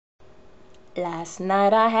Last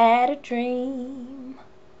night I had a dream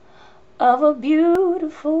of a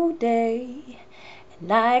beautiful day, and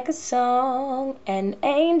like a song, an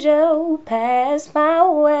angel passed my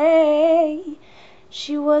way.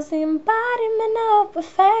 She was the embodiment of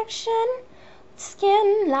perfection, with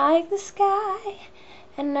skin like the sky,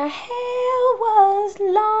 and her hair was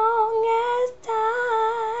long as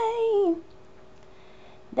time.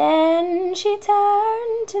 Then she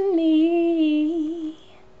turned to me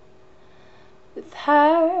with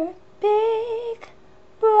her big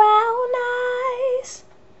brown eyes.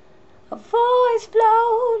 Her voice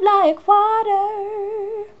flowed like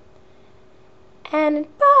water, and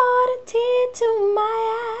it brought a tear to my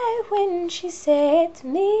eye when she said to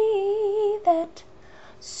me that,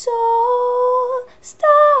 "Soulstar,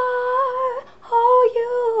 oh,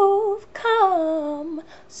 you've come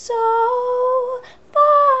so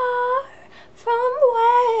far from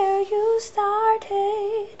where you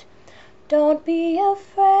started. Don't be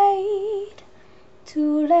afraid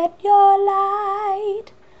to let your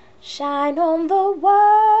light shine on the world.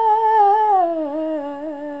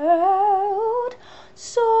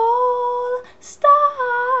 Soulstar,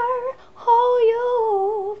 oh,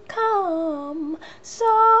 you've come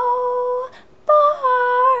so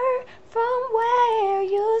far from where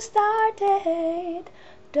you started.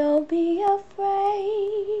 Don't be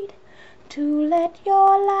afraid to let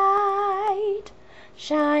your light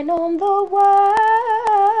shine on the world."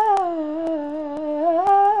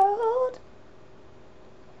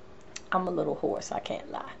 I'm a little hoarse, I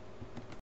can't lie.